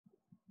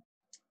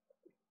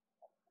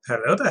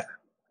Hello there!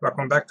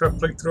 Welcome back to a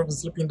playthrough of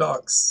Sleeping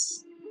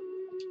Dogs.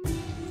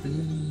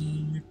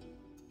 We...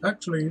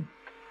 Actually,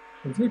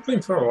 we've been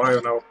playing for a while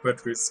now,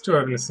 but we still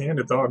haven't seen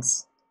any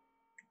dogs.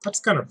 That's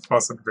kind of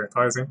false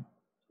advertising.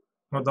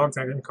 No dogs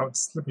are getting called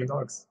Sleeping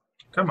Dogs.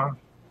 Come on.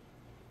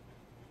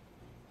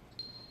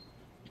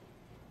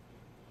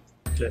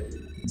 Okay,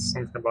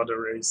 something about the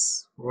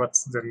race.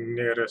 What's the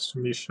nearest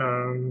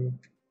mission?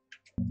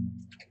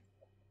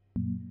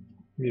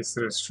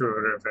 Mistress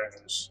True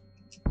Revenge.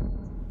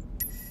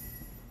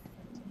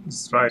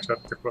 It's right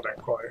at the Golden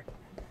Quarry.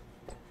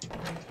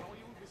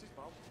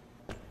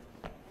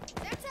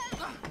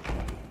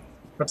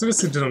 At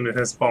least it didn't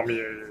respawn me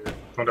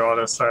on the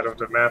other side of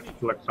the map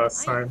like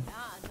last time.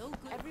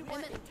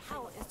 Everyone in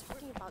town is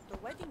talking about the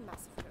wedding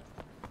massacre.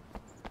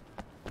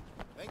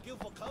 Thank you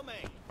for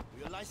coming.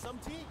 Would you like some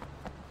tea?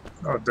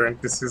 Oh, the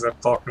NPCs are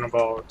talking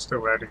about the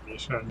wedding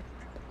mission.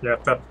 Yeah,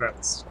 that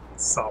went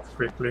south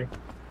quickly.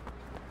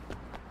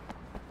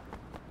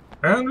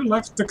 And we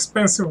left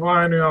expensive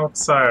wine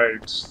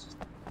outside.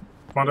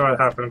 Wonder what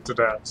happened to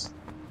that.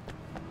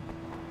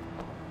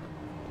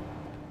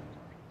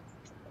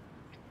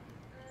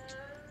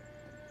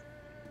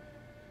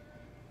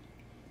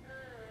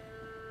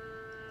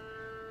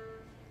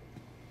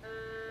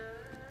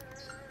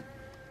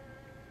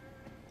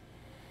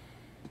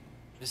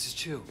 Mrs.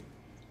 Chu.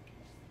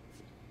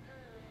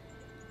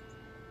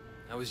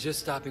 I was just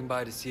stopping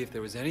by to see if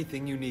there was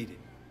anything you needed.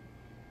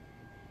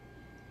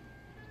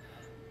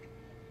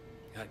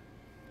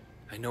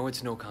 I know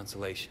it's no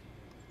consolation,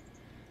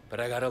 but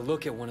I gotta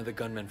look at one of the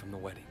gunmen from the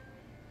wedding.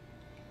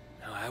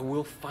 Now I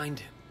will find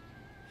him,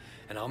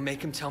 and I'll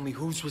make him tell me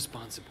who's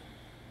responsible.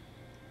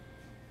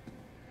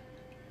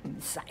 唔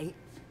使，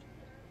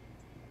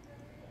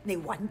你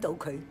揾到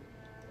佢，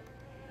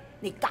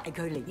你帶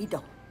佢嚟呢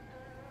度，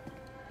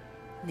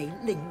你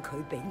拎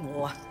佢俾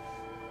我啊！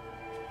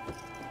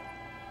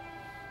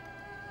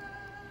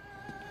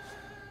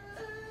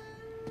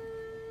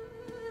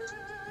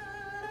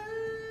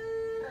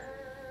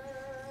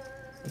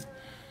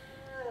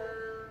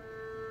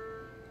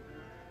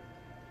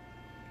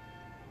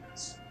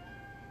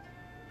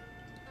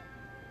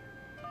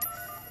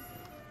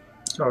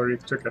 Oh,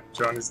 Rick to get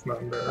Johnny's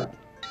number.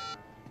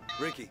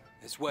 Ricky,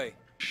 it's Way.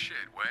 Shit,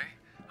 Way.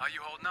 How you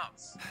holding up?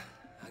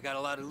 I got a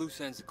lot of loose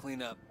ends to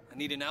clean up. I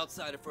need an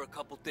outsider for a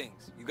couple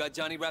things. You got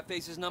Johnny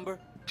Ratface's number?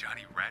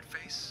 Johnny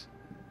Ratface?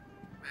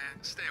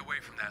 Man, stay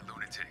away from that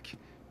lunatic.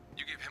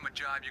 You give him a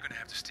job, you're gonna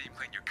have to steam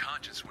clean your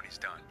conscience when he's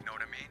done. You know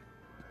what I mean?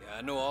 Yeah,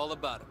 I know all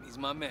about him. He's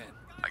my man.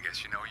 I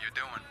guess you know what you're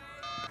doing.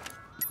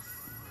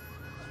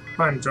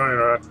 Find Johnny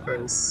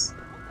Ratface.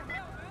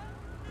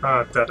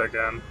 Ah, dead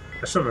again.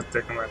 I should have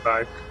taken my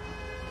bike.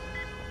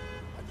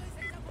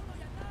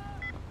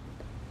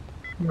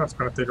 I'm not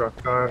gonna take our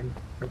time.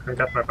 I can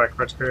get my bike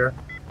right here.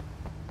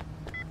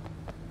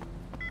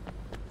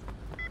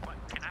 What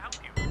can I help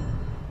you?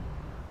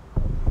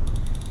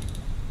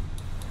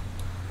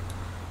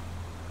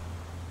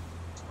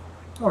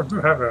 Oh, I do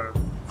have a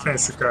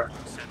fancy car.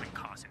 7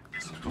 cars in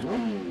this store.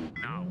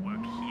 Now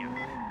work here.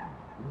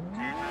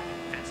 And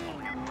that's all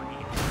your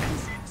money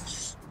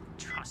expenses.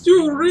 Trust me.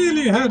 You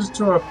really had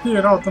to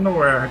appear out of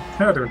nowhere. I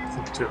hadn't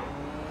think to.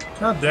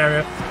 God damn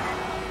it.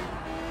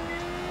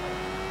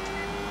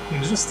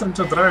 I'm just trying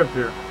to drive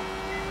here.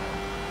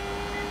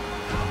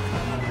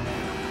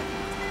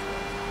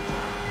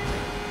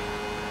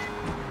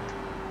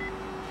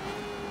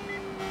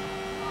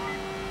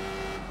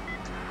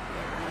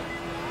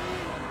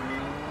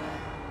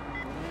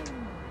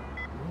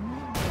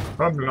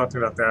 Probably not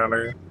in that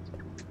alley.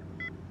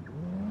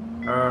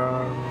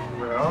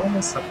 We're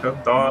almost at the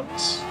dot.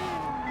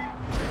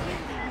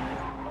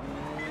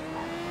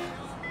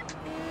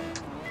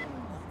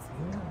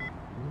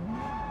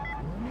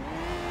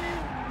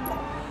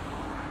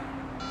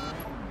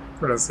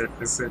 Where's it?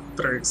 Is it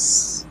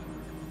Trace?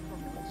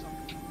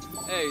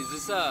 Hey,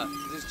 is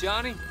this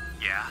Johnny?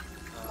 Yeah?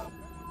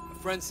 A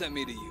friend sent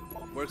me to you.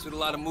 Works with a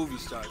lot of movie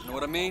stars, know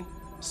what I mean?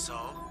 So?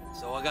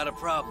 So I got a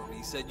problem.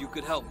 He said you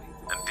could help me.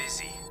 I'm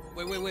busy.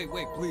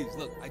 Wait, please,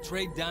 look, I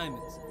trade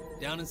diamonds.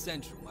 Down in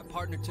Central, my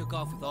partner took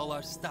off with all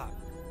our stock.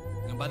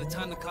 And by the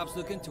time the cops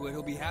look into it,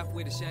 he'll be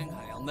halfway to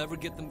Shanghai. I'll never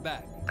get them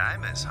back.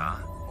 Diamonds, huh?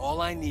 All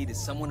I need is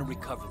someone to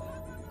recover them.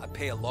 I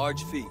pay a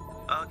large fee.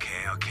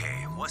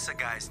 Okay. What's the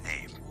guy's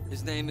name?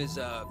 His name is,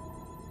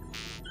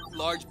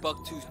 Large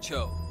Bucktooth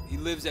Cho. He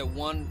lives at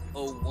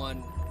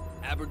 101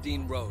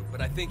 Aberdeen Road, but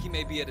I think he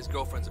may be at his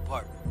girlfriend's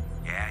apartment.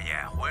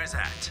 Yeah. Where's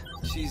that?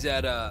 She's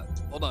at,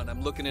 hold on,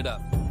 I'm looking it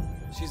up.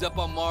 She's up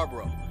on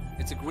Marlboro.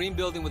 It's a green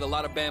building with a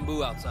lot of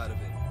bamboo outside of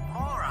it.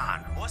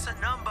 Moron, what's the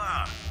number?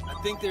 I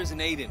think there's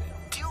an 8 in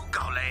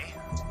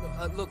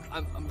it. Look,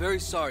 I'm very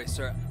sorry,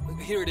 sir.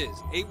 Here it is,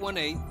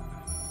 818.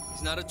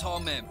 He's not a tall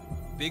man.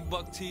 Big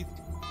buck teeth.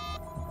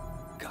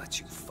 Got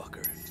you,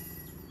 fucker.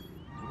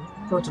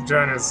 Go to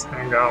Johnny's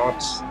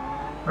hangout.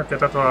 Okay,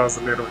 that was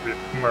a little bit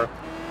more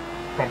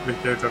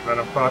complicated than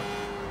I thought.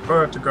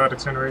 But you got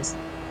it anyways.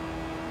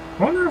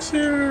 Wonder if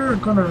you're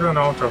gonna run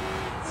out of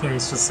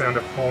things to say on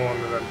the phone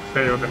and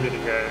fail the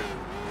minigame.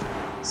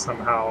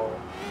 somehow.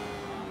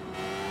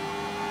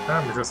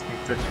 I'm just gonna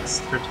take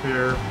this straight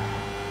here.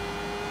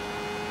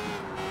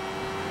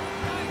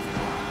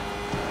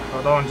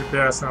 Hold on,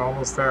 GPS, I'm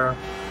almost there.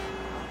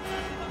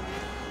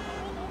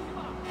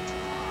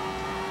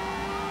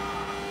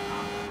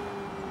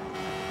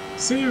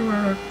 See,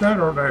 we're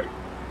there already.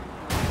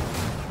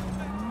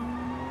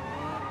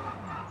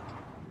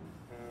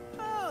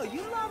 Oh,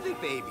 you lovely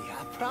baby,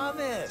 I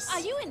promise. Are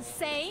you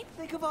insane?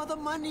 Think of all the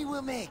money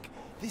we'll make.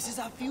 This is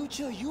our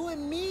future, you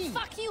and me.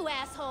 Fuck you,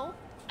 asshole.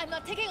 I'm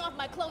not taking off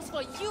my clothes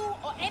for you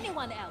or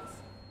anyone else.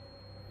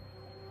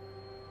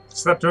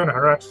 Is that doing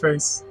a rat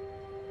face?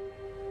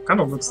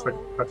 Kind of looks like a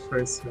rat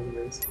face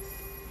anyways.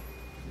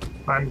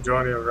 I'm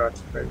Johnny Rat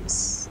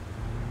Face.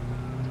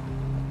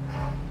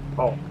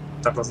 Oh,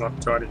 that was not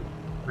Johnny,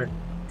 I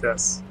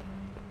guess.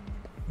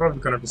 Probably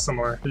gonna be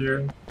somewhere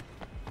here.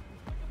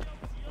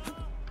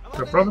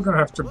 We're probably gonna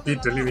have to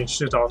beat the living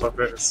shit out of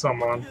it,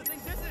 someone.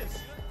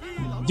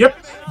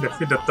 Yep,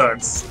 defeat the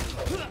thugs.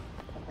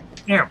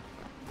 Damn.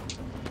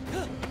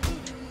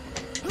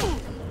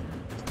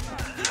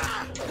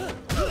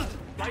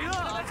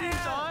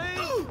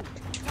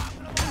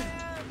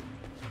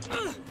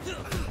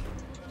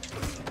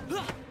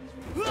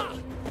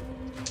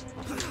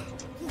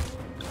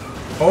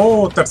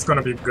 Oh, that's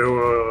gonna be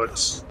good.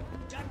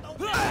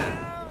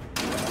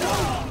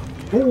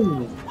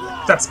 Ooh,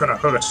 that's gonna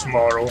hurt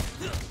tomorrow.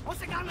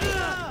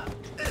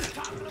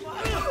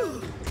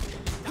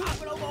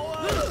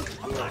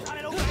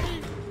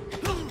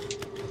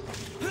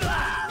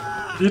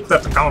 Eat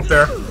that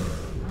counter.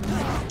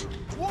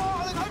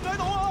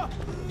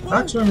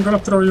 Actually, I'm gonna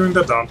throw you in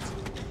the dump.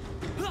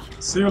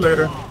 See you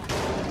later.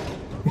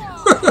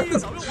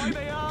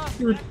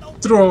 You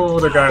throw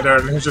the guy there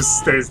and he just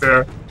stays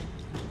there.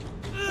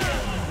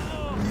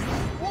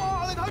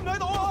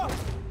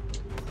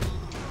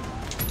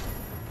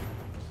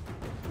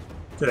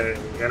 Okay,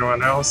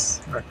 anyone else?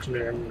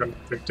 Actually, I'm gonna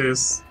take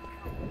this.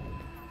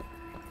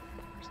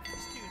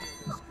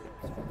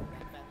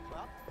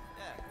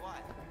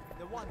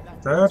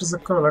 There's a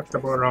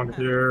collectible around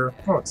here.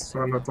 Oh, it's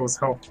one of those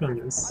health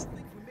thingies.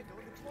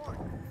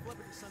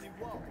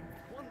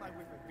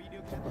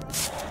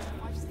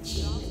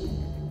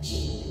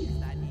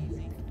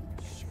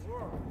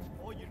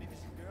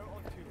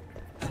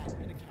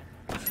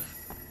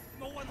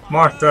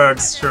 More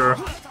thugs, sure.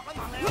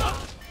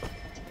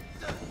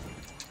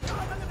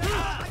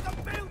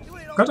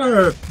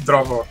 Gotta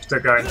drop off the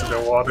guy into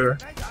the water.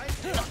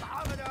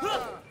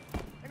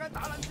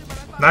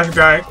 Nice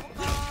guy.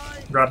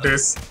 Got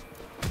this.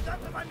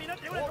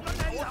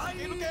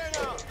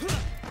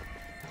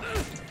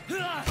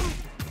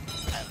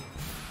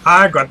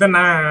 I got the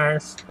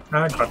knife.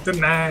 I got the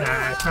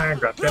knife. I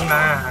got the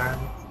knife.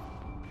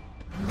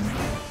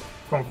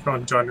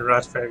 Confront Johnny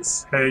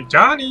Ratface. Hey,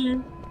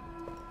 Johnny.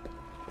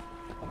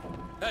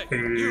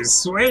 Hey,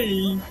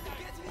 Sway.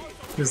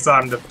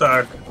 Disarm the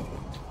thug.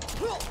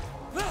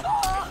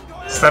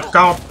 Step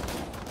count.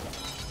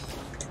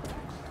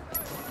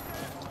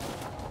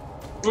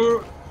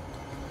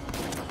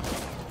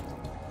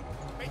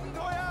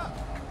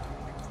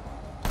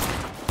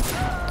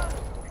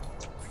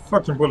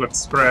 Fucking bullet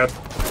spread.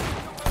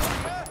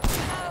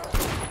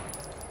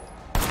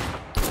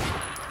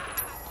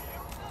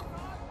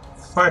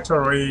 Fight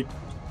our way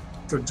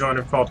to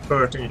Johnny without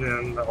hurting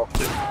him.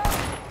 Okay.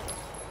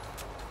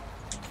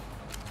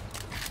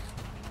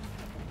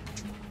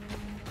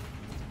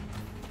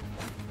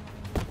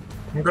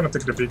 I'm gonna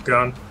take the big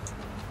gun.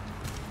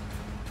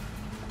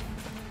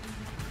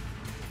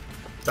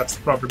 That's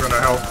probably gonna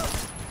help.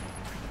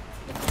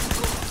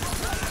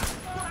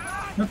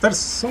 Yeah, there's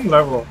some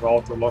level of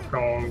auto lock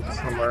on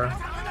somewhere.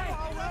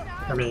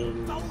 I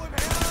mean,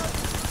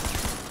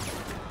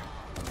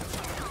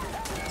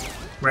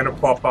 when you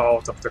pop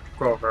out of the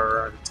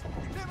cover and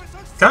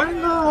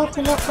kinda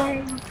auto lock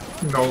on?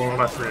 No,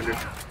 not really.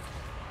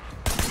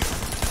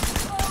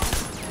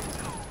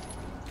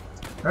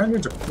 I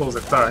need to close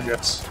the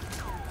target.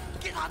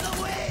 Get out of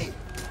the way!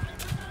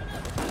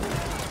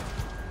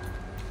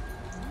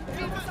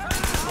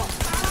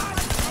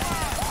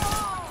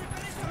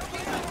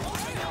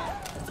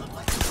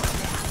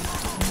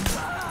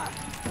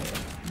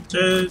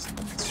 Okay,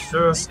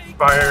 just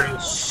firing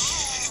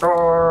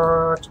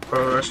short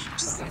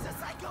bursts.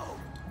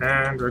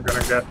 And we're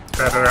gonna get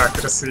better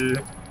accuracy.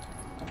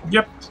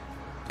 Yep.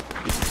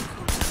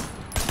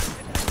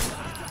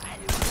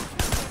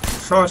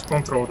 Short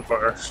controlled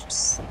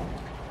bursts.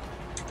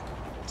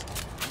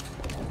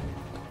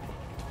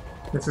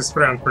 If you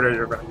spray and pray,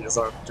 you're gonna miss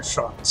out the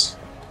shot.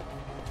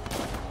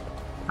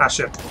 Ah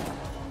shit.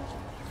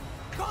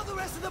 Call the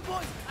rest of the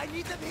boys! I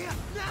need them here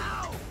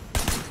now!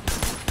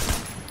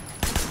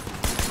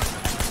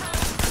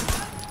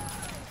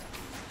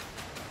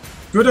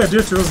 Good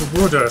idea to use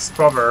wood as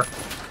cover,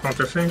 don't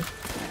you think?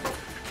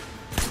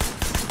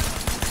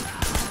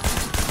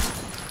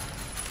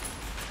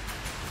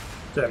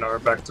 Okay, now we're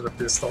back to the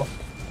pistol.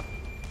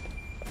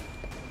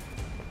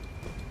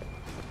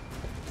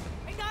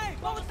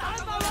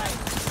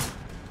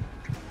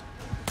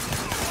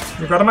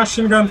 You got a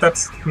machine gun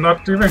that's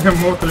not even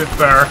remotely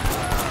fair.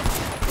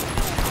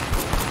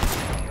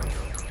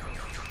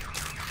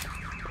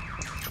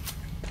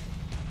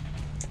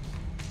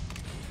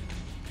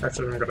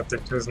 Actually, I'm gonna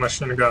take his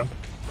machine gun.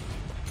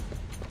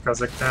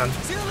 Because I can.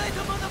 See you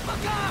later,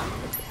 motherfucker!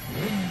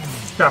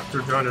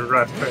 Capture Johnny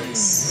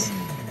Ratface.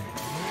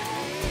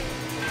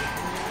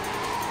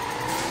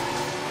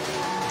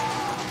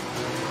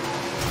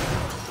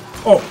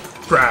 Oh,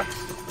 crap.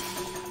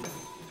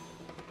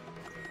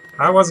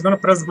 I was gonna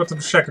press the button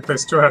to check if I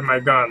still had my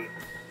gun.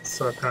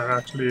 So I can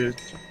actually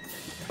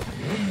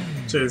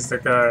chase the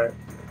guy,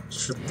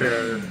 shoot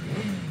the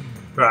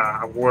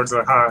wards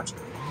are hard.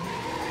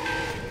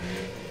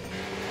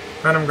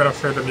 And I'm gonna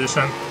fail the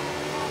mission.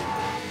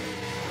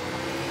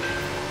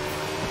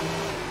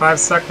 5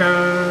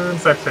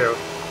 seconds, I failed.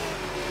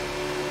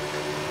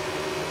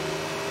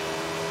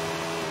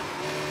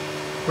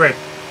 Wait,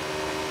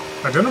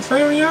 I didn't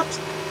fail yet?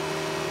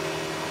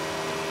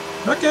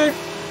 Okay.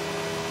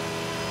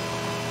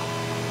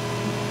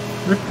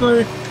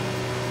 Replay.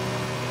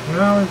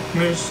 Now it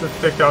needs to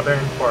take out the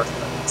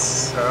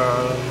importance.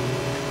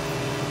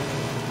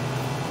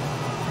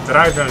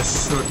 Drive and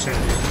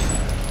shooting.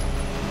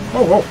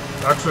 Oh, whoa,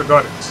 I actually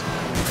got it.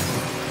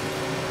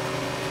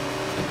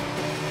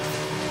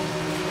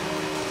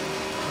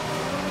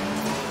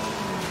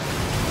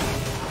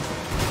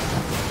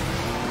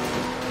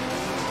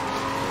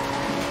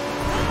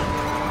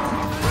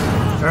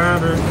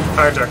 And we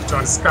hijack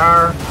John's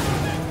car.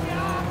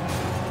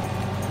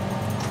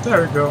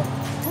 There we go.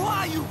 Who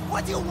are you?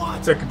 What do you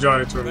want? Take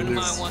Johnny to Friend of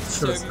mine wants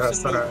to release. serve Shoot you some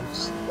faster loot.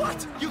 times.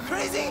 What? You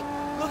crazy?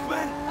 Look,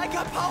 man, I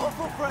got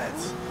powerful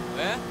friends.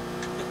 Yeah?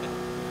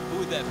 Who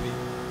would that be?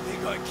 They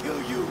gonna kill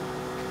you.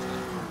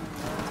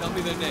 Tell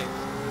me their names,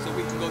 so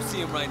we can go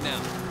see them right now.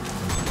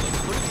 Look,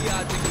 what are the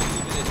odds they can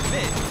even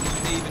admit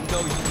they even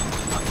know you?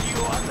 Fuck you,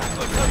 I'm not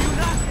gonna tell you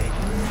nothing.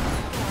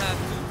 You don't have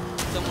to.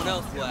 Someone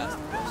else will ask.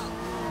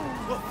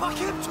 Well, fuck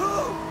him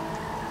too.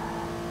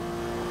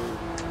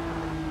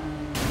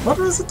 What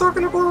was he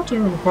talking about? I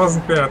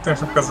wasn't paying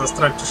attention because I was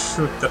trying to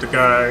shoot that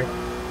guy.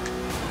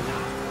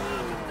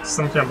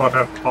 Something about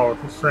having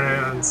powerful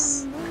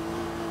friends.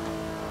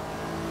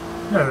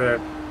 Yeah,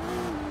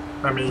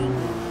 I mean,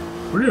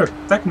 we are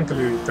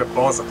technically the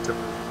boss of the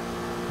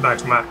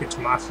night market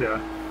mafia.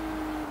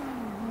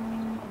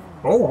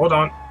 Oh, hold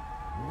on.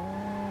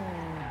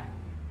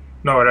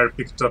 No, I already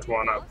picked that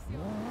one up.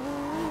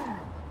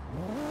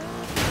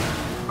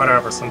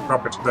 Whatever, some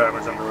property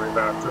damage on the way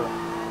back too.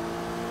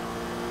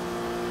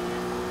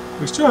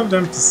 We still have the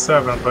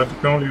MP7, but we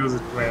can only use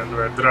it when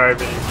we're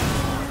driving,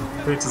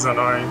 which is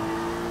annoying.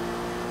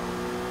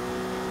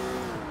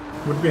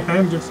 Would be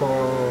handy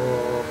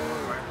for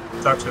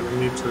actually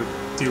need to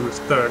deal with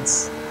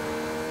thugs.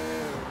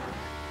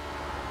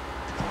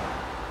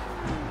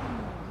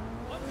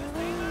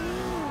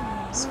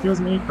 Excuse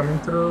me, coming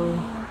through.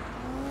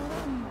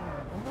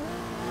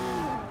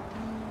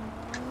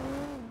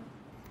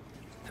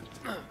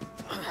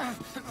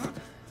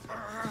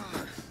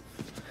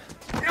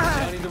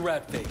 Johnny the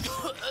Rat Face.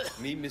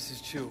 Meet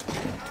Mrs. Chu.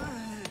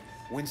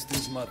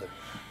 Winston's mother.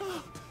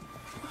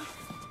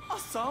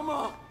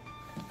 Osama!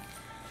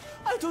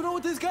 I don't know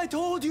what this guy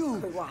told you.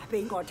 佢話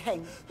俾我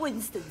聽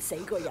 ，Winston 死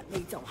個人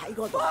你就喺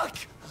嗰度。 Fuck!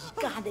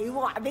 而家你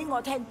話俾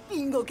我聽，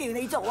邊個叫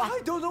你做啊？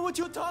 I don't know what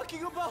you're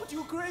talking about,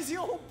 you crazy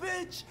old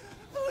bitch.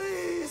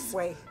 Please.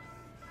 喂，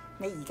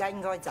你而家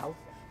應該走，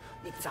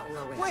你走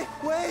啦喂。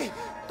 Wait,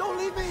 don't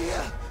leave me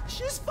here.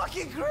 She's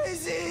fucking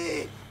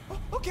crazy.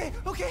 Okay,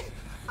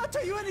 I'll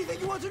tell you anything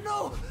you want to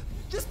know.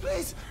 Just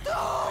please,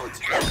 don't.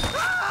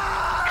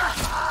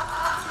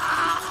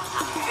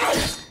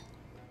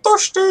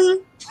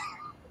 Toasty!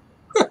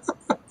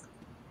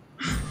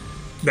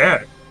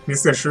 There,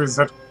 Mr. Shu is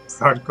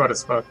hardcore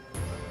as fuck.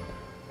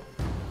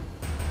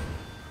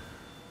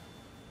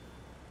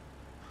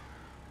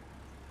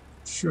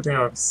 Shooting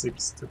out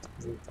 6 to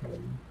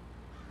 2010.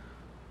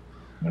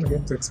 And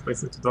game takes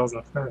place in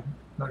 2010.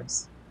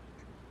 Nice.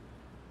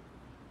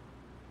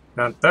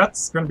 And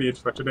that's gonna be it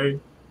for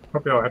today.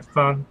 Hope you all had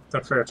fun.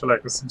 Don't forget to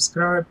like and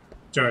subscribe.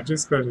 Join our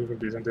Discord,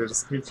 link is in the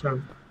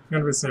description.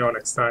 And we'll see you all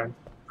next time.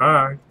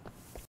 Bye!